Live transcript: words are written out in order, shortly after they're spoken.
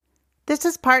This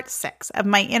is part 6 of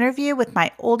my interview with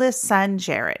my oldest son,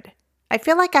 Jared. I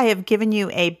feel like I have given you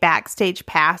a backstage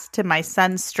pass to my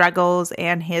son's struggles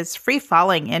and his free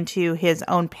falling into his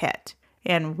own pit.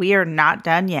 And we are not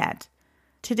done yet.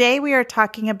 Today we are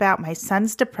talking about my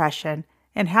son's depression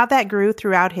and how that grew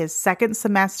throughout his second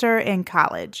semester in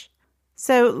college.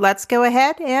 So let's go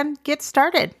ahead and get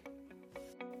started.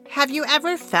 Have you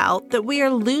ever felt that we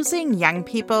are losing young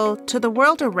people to the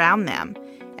world around them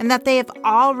and that they have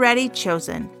already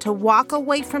chosen to walk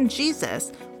away from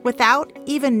Jesus without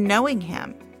even knowing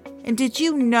him? And did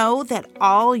you know that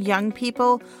all young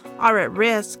people are at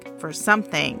risk for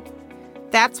something?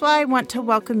 That's why I want to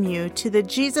welcome you to the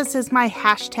Jesus is My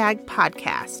Hashtag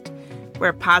podcast,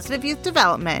 where positive youth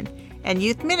development and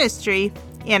youth ministry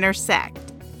intersect.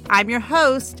 I'm your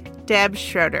host, Deb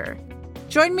Schroeder.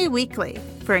 Join me weekly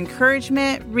for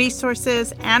encouragement,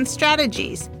 resources, and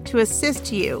strategies to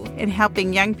assist you in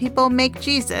helping young people make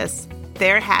Jesus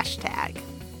their hashtag.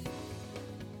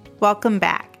 Welcome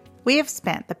back. We have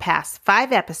spent the past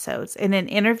 5 episodes in an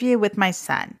interview with my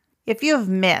son. If you have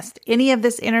missed any of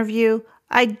this interview,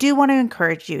 I do want to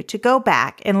encourage you to go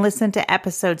back and listen to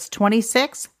episodes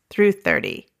 26 through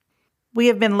 30. We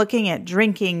have been looking at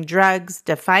drinking, drugs,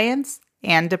 defiance,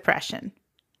 and depression.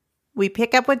 We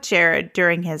pick up with Jared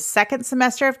during his second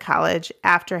semester of college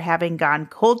after having gone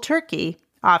cold turkey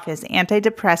off his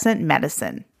antidepressant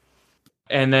medicine.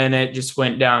 And then it just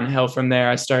went downhill from there.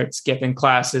 I started skipping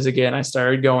classes again. I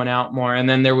started going out more. And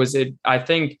then there was a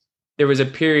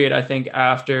period,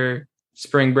 after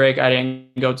spring break, I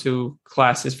didn't go to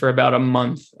classes for about a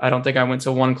month. I don't think I went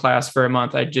to one class for a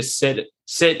month. I just sit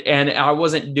and I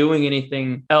wasn't doing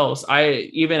anything else.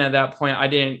 Even at that point, I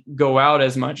didn't go out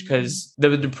as much because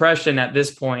the depression at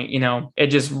this point, it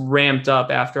just ramped up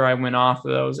after I went off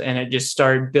of those, and it just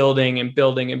started building and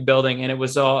building and building. And it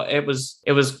was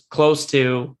close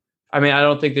to, I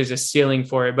don't think there's a ceiling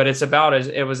for it, but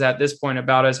it was at this point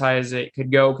about as high as it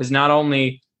could go. Because not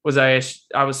only was I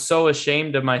was so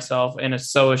ashamed of myself and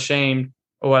so ashamed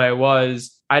of what I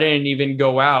was, I didn't even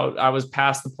go out. I was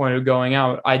past the point of going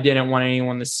out. I didn't want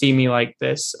anyone to see me like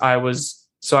this. I was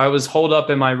holed up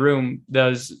in my room.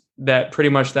 That pretty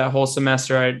much that whole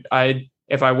semester.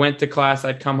 If I went to class,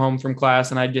 I'd come home from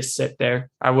class and I'd just sit there.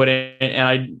 I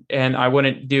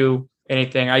wouldn't do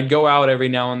anything. I'd go out every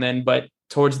now and then, but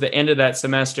towards the end of that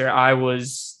semester, I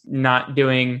wasn't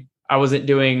doing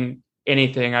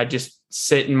anything. I just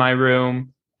sit in my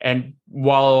room and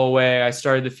wallow away. I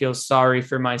started to feel sorry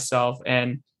for myself.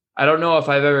 And I don't know if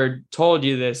I've ever told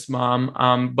you this,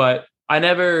 Mom, but I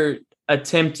never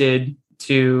attempted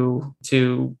to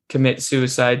commit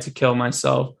suicide, to kill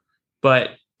myself.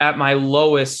 But at my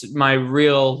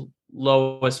real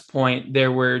lowest point,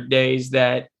 there were days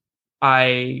that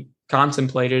I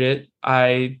contemplated it.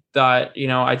 I thought,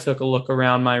 I took a look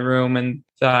around my room and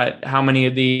thought, how many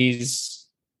of these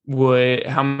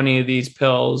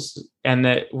pills and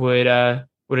that would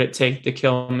it take to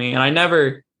kill me? And I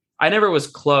never was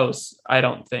close. I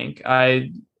don't think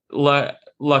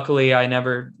luckily I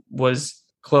never was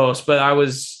close, but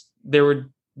there were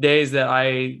days that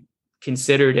I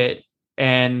considered it,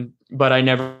 but I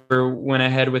never went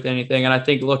ahead with anything. And I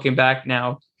think looking back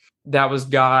now, that was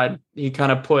God.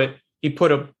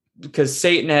 Because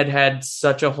Satan had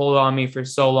such a hold on me for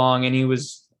so long, and he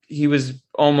was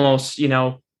almost, he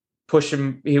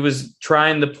was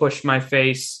trying to push my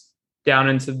face down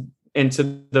into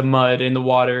the mud in the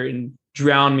water and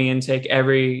drown me and take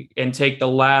the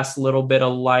last little bit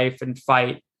of life and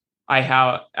fight I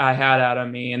had out of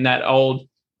me. And that old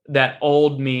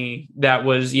me that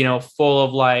was, full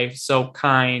of life, so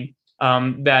kind,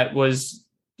 that was,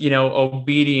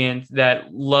 obedient,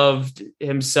 that loved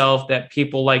himself, that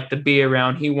people liked to be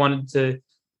around. He wanted to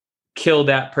kill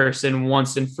that person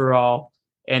once and for all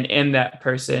and end that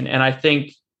person. And I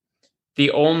think the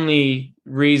only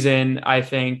reason I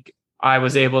think I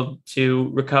was able to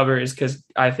recover is because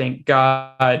I think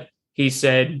God, he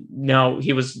said, no,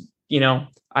 he was,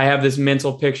 I have this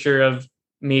mental picture of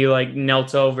me like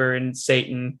knelt over and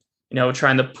Satan,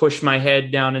 trying to push my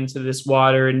head down into this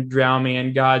water and drown me,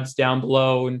 and God's down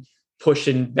below and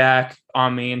pushing back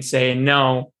on me and saying,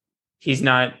 no,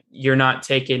 you're not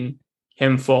taking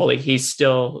him fully. He's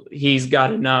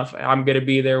got enough. I'm going to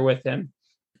be there with him.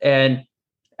 And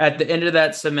at the end of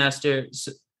that semester,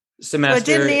 so it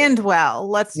didn't end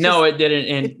well. It didn't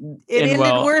end. It ended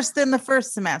well. Worse than the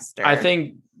first semester. I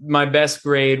think my best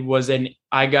grade was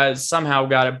I somehow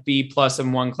got a B+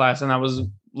 in one class, and that was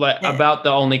about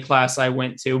the only class I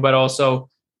went to. But also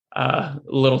a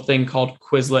little thing called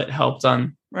Quizlet helped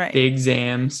on Right. the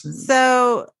exams.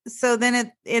 So then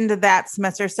at the end of that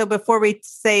semester, so before we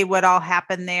say what all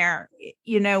happened there,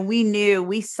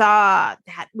 we saw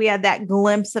that we had that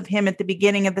glimpse of him at the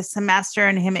beginning of the semester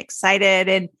and him excited.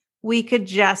 And we could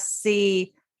just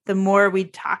see the more we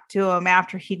talked to him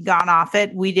after he'd gone off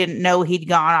it, we didn't know he'd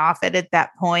gone off it at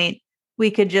that point.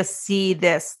 We could just see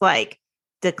this like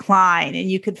decline, and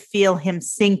you could feel him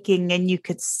sinking, and you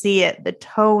could see it. The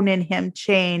tone in him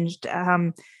changed.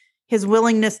 His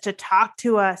willingness to talk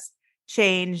to us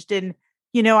changed. And,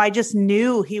 I just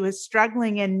knew he was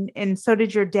struggling, and so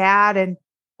did your dad. And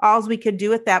all we could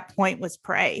do at that point was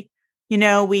pray.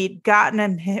 We'd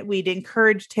gotten him, we'd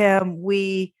encouraged him.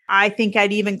 I think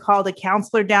I'd even called a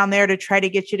counselor down there to try to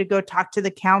get you to go talk to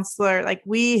the counselor. Like,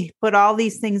 we put all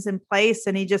these things in place,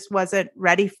 and he just wasn't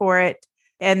ready for it.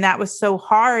 And that was so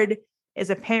hard as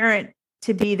a parent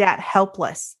to be that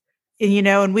helpless.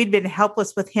 And we'd been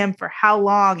helpless with him for how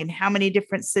long and how many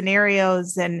different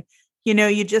scenarios. And,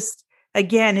 you just,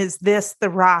 again, is this the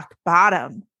rock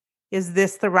bottom? Is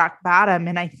this the rock bottom?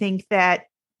 And I think that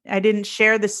I didn't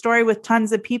share the story with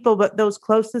tons of people, but those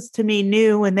closest to me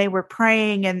knew, and they were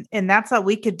praying, and that's all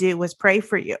we could do was pray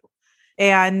for you.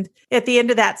 And at the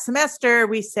end of that semester,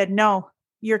 we said, no,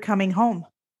 you're coming home.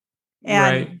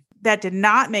 And that did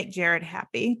not make Jared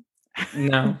happy.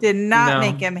 No. Did not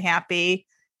make him happy.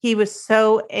 He was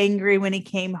so angry when he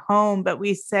came home, but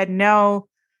we said, no,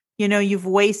 you've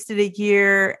wasted a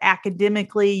year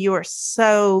academically. You are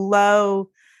so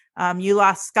low. You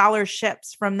lost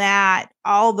scholarships from that,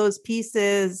 all those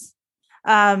pieces.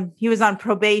 He was on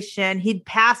probation. He'd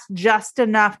passed just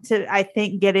enough to, I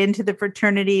think, get into the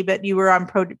fraternity, but you were on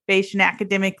probation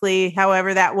academically,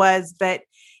 however that was. But,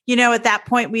 at that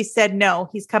point we said, no,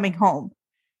 he's coming home.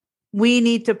 We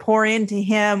need to pour into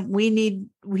him.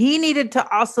 He needed to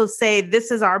also say,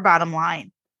 this is our bottom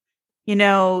line.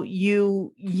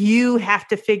 You have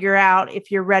to figure out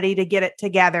if you're ready to get it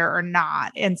together or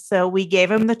not. And so we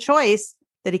gave him the choice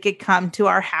that he could come to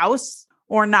our house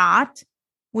or not.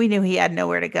 We knew he had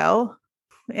nowhere to go.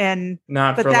 And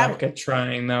not for lack of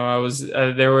trying, though. I was,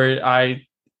 I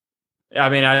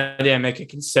didn't make a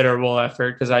considerable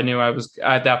effort because I knew I was,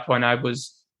 at that point, I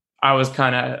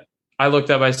looked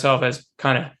at myself as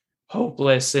kind of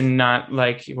hopeless and not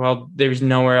like, well, there's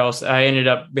nowhere else. I ended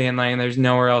up being like, there's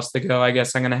nowhere else to go. I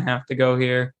guess I'm going to have to go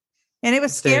here. And it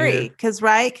was scary because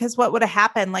what would have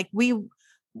happened? Like it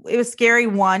was scary,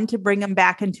 one, to bring him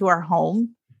back into our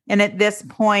home. And at this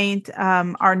point,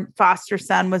 our foster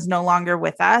son was no longer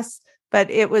with us,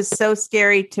 but it was so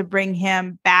scary to bring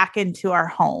him back into our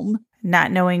home,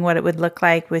 not knowing what it would look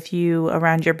like with you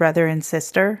around your brother and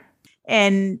sister.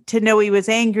 And to know he was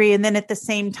angry. And then at the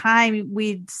same time,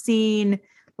 we'd seen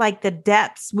like the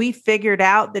depths. We figured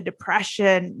out the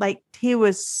depression. Like, he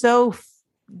was so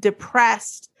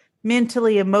depressed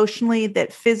mentally, emotionally,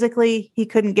 that physically he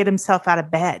couldn't get himself out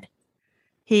of bed.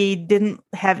 He didn't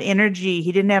have energy.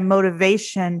 He didn't have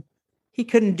motivation. He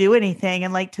couldn't do anything.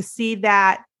 And like, to see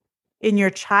that in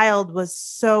your child was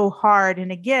so hard.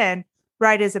 And again,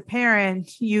 right, as a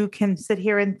parent, you can sit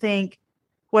here and think,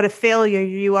 what a failure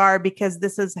you are because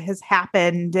this has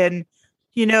happened. And,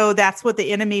 that's what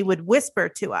the enemy would whisper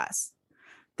to us,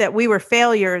 that we were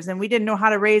failures and we didn't know how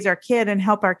to raise our kid and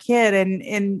help our kid.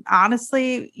 And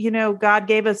honestly, God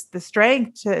gave us the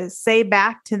strength to say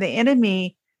back to the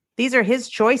enemy, these are his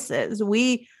choices.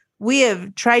 We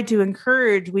have tried to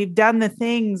encourage, we've done the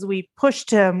things, we pushed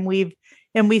him, we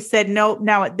said, no,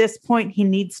 now at this point, he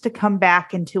needs to come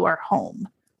back into our home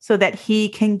so that he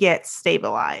can get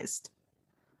stabilized.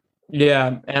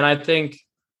 Yeah. And I think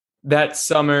that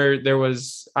summer there were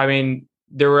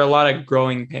a lot of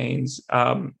growing pains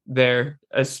there,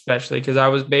 especially because I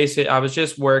was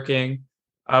just working,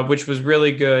 which was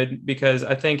really good because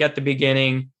I think at the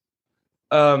beginning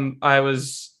I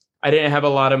didn't have a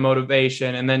lot of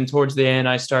motivation. And then towards the end,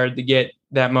 I started to get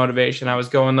that motivation. I was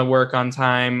going to work on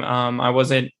time.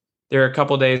 There were a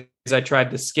couple of days I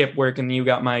tried to skip work and you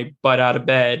got my butt out of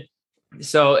bed.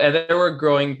 So and there were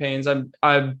growing pains.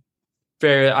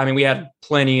 We had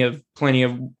plenty of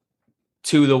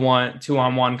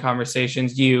 2-on-1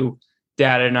 conversations, you,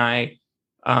 Dad, and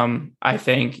I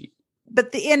think.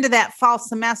 But the end of that fall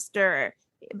semester,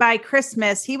 by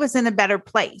Christmas, he was in a better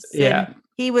place. Yeah.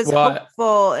 He was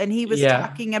hopeful, and he was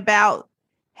talking about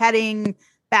heading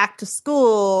back to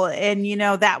school. And,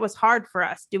 that was hard for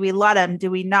us. Do we let him? Do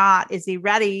we not? Is he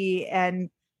ready? And,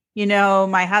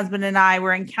 my husband and I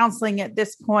were in counseling at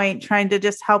this point, trying to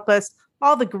just help us.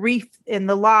 All the grief and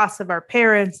the loss of our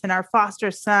parents and our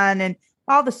foster son and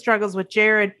all the struggles with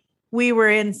Jared, we were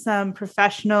in some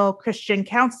professional Christian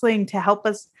counseling to help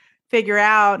us figure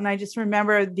out. And I just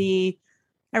remember the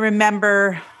I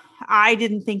remember I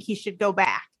didn't think he should go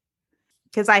back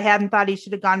because I hadn't thought he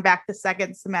should have gone back the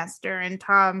second semester. And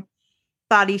Tom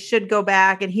thought he should go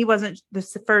back, and he wasn't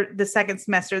for the second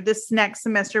semester. This next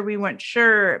semester, we weren't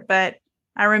sure. But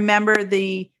I remember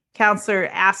the counselor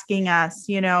asking us,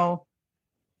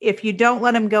 if you don't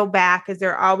let him go back, is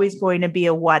there always going to be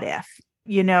a what if?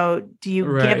 Do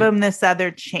you give him this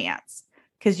other chance?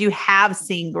 Because you have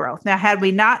seen growth. Now, had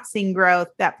we not seen growth,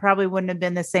 that probably wouldn't have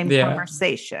been the same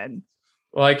conversation.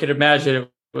 Well, I could imagine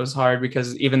it was hard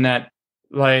because even that,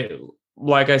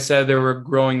 like I said, there were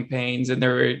growing pains, and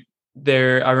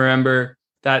I remember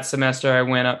that semester I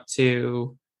went up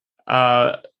to,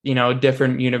 a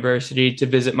different university to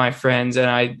visit my friends, and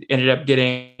I ended up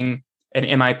getting an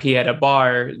MIP at a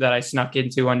bar that I snuck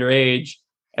into underage.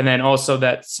 And then also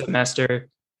that semester,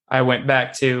 I went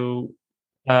back to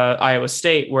Iowa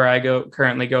State, where I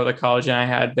currently go to college, and I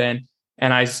had been,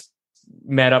 and I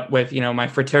met up with, my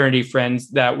fraternity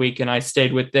friends that week, and I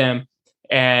stayed with them.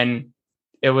 And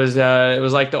it was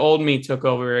like the old me took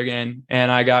over again,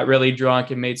 and I got really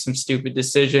drunk and made some stupid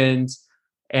decisions.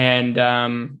 And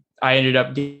I ended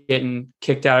up getting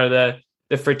kicked out of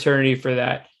the fraternity for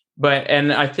that.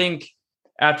 And I think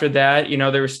after that,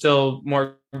 there were still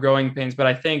more growing pains, but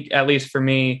I think at least for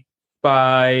me,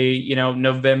 by,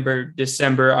 November,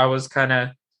 December, I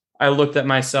looked at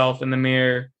myself in the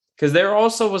mirror, because there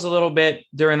also was a little bit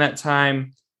during that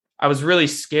time, I was really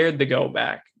scared to go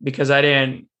back because I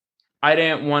didn't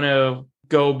want to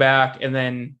go back and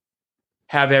then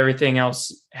have everything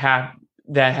else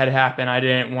that had happened.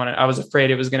 I was afraid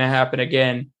it was going to happen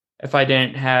again if I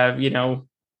didn't have,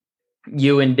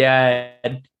 you and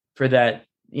Dad for that,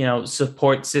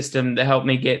 support system to help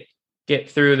me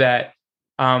get through that.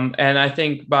 And I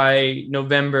think by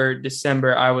November,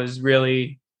 December, I was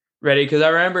really ready, because I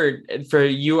remember for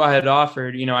you, I had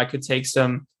offered, I could take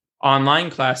some online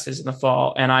classes in the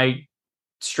fall, and I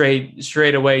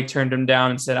straight away turned them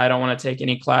down and said, I don't want to take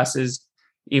any classes,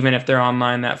 even if they're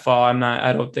online that fall.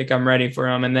 I don't think I'm ready for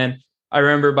them. And then I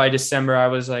remember by December, I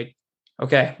was like,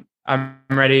 okay, I'm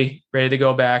ready to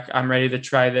go back. I'm ready to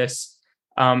try this.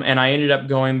 And I ended up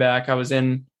going back. I was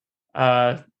in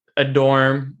a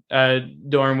dorm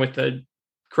with a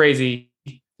crazy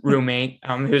roommate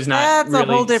who's not That's really a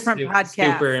whole different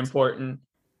podcast. Super important.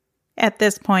 At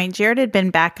this point, Jared had been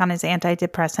back on his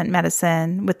antidepressant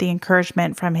medicine with the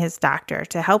encouragement from his doctor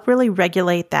to help really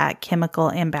regulate that chemical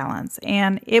imbalance.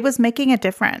 And it was making a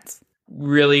difference.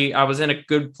 Really, I was in a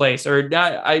good place, or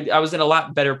not. I was in a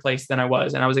lot better place than I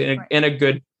was. And I was in a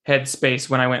good headspace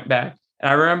when I went back. And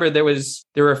I remember there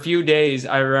were a few days,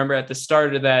 I remember at the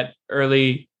start of that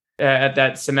at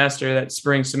that semester, that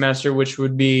spring semester, which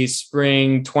would be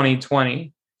spring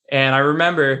 2020. And I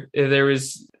remember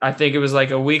I think it was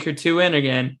like a week or two in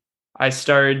again, I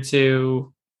started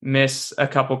to miss a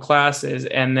couple classes.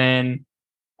 And then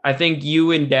I think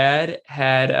you and Dad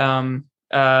had,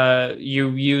 you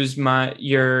used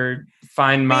your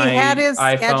Find My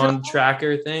iPhone schedule.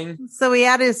 Tracker thing. So we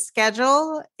had his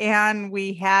schedule, and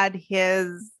we had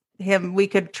we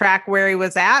could track where he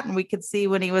was at, and we could see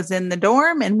when he was in the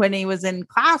dorm and when he was in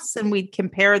class, and we'd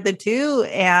compare the two,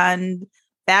 and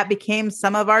that became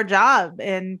some of our job.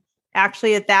 And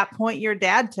actually at that point, your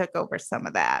dad took over some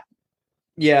of that.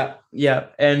 Yeah.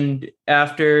 And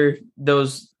after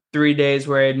those 3 days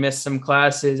where I had missed some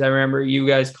classes, I remember you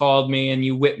guys called me and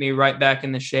you whipped me right back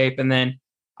into shape. And then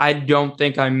I don't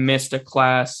think I missed a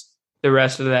class the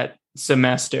rest of that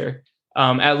semester,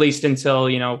 at least until,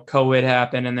 COVID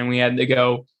happened, and then we had to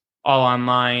go all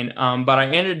online. But I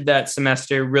ended that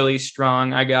semester really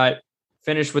strong. I got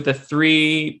finished with a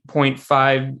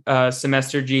 3.5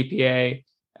 semester GPA.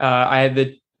 I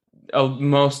had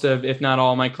most of, if not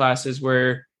all, my classes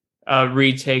were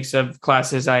retakes of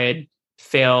classes I had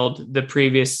failed the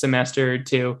previous semester or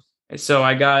two. So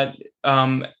I got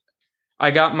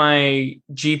my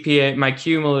GPA, my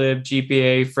cumulative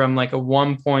GPA, from like a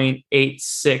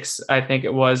 1.86, I think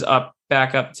it was,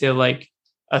 back up to like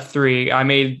a 3. I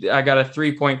got a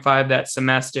 3.5 that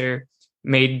semester,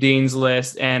 made Dean's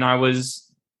List, and I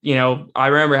was, I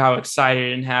remember how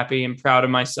excited and happy and proud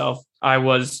of myself I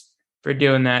was for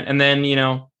doing that. And then,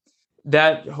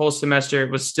 that whole semester, it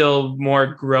was still more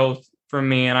growth for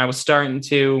me, and I was starting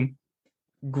to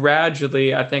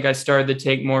gradually, I think I started to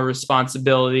take more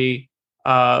responsibility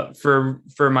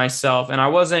for myself. And I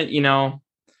wasn't,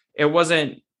 it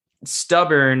wasn't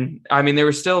stubborn. I mean, there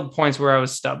were still points where I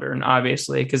was stubborn,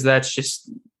 obviously, because that's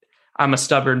just, I'm a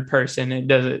stubborn person. It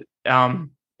doesn't,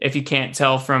 if you can't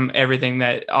tell from everything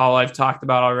that all I've talked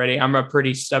about already, I'm a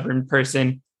pretty stubborn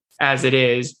person as it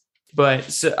is. But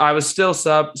so I was still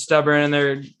stubborn, and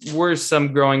there were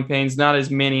some growing pains, not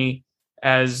as many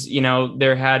as,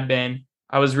 there had been.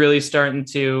 I was really starting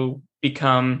to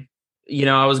become,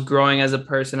 I was growing as a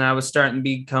person. I was starting to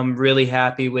become really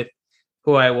happy with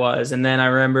who I was. And then I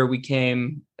remember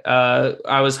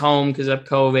I was home because of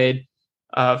COVID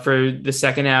for the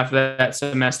second half of that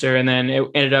semester. And then it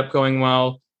ended up going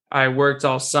well. I worked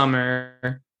all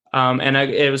summer.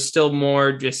 It was still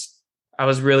more just, I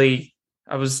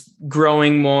was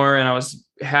growing more, and I was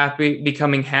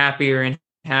becoming happier and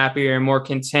happier and more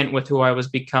content with who I was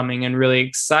becoming, and really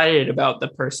excited about the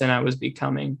person I was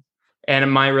becoming.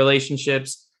 And my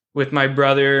relationships with my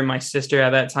brother and my sister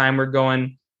at that time were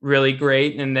going really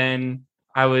great. And then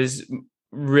I was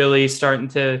really starting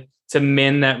to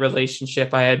mend that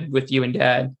relationship I had with you and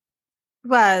Dad.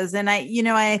 And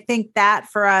I think that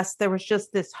for us, there was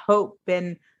just this hope.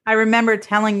 And I remember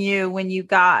telling you when you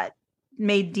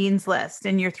made Dean's List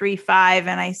and you're 3.5,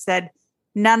 and I said,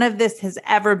 none of this has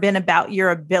ever been about your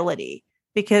ability,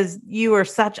 because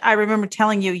I remember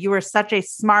telling you were such a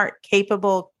smart,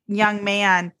 capable young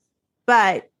man,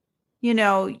 but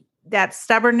that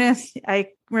stubbornness, I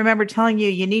remember telling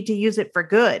you need to use it for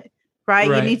good, right?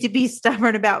 You need to be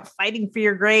stubborn about fighting for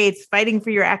your grades, fighting for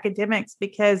your academics,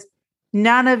 because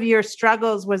none of your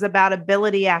struggles was about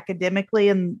ability academically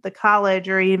in the college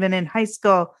or even in high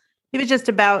school. It was just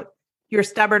about your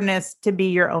stubbornness to be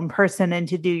your own person and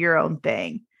to do your own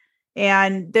thing.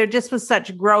 And there just was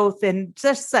such growth and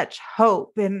just such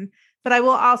hope. But I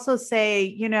will also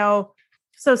say,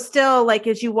 so still, like,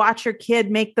 as you watch your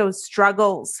kid make those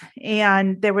struggles,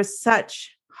 and there was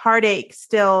such heartache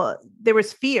still, there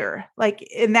was fear,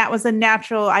 and that was a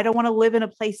natural, I don't want to live in a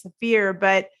place of fear,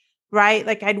 but right.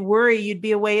 Like, I'd worry you'd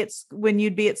be away when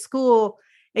you'd be at school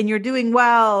and you're doing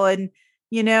well. And,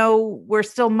 we're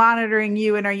still monitoring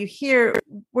you. And are you here?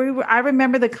 I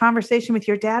remember the conversation with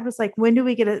your dad was like, when do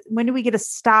we get to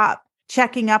stop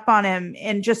checking up on him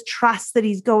and just trust that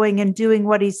he's going and doing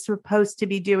what he's supposed to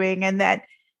be doing? And that,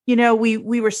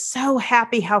 we were so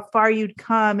happy how far you'd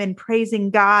come, and praising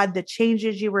God, the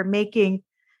changes you were making.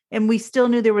 And we still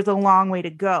knew there was a long way to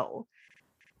go.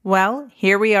 Well,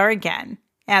 here we are again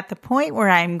at the point where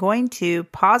I'm going to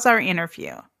pause our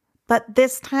interview. But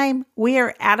this time we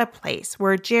are at a place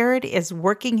where Jared is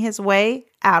working his way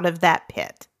out of that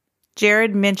pit.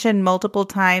 Jared mentioned multiple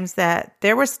times that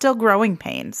there were still growing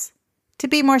pains. To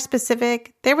be more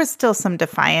specific, there was still some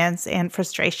defiance and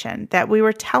frustration that we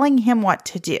were telling him what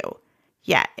to do.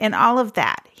 Yet, in all of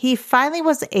that, he finally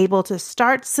was able to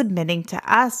start submitting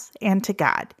to us and to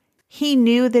God. He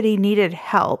knew that he needed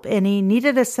help, and he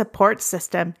needed a support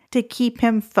system to keep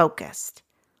him focused.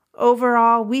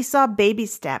 Overall, we saw baby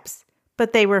steps,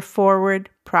 but they were forward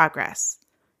progress.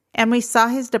 And we saw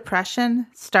his depression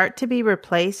start to be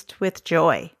replaced with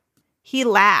joy. He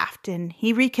laughed and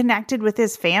he reconnected with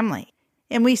his family.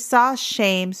 And we saw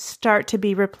shame start to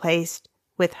be replaced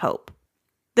with hope.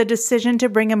 The decision to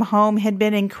bring him home had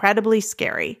been incredibly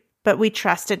scary, but we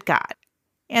trusted God.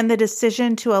 And the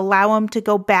decision to allow him to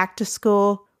go back to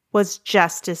school was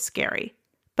just as scary.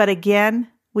 But again,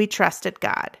 we trusted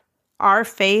God. Our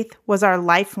faith was our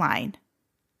lifeline.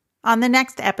 On the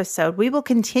next episode, we will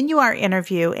continue our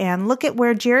interview and look at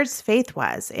where Jared's faith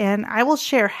was, and I will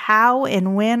share how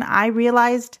and when I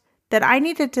realized that I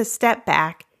needed to step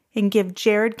back and give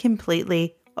Jared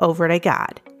completely over to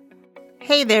God.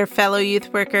 Hey there, fellow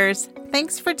youth workers.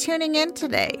 Thanks for tuning in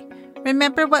today.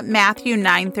 Remember what Matthew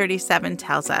 9:37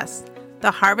 tells us. The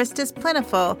harvest is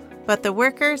plentiful, but the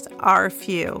workers are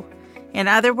few. In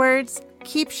other words,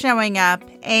 keep showing up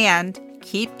and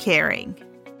keep caring.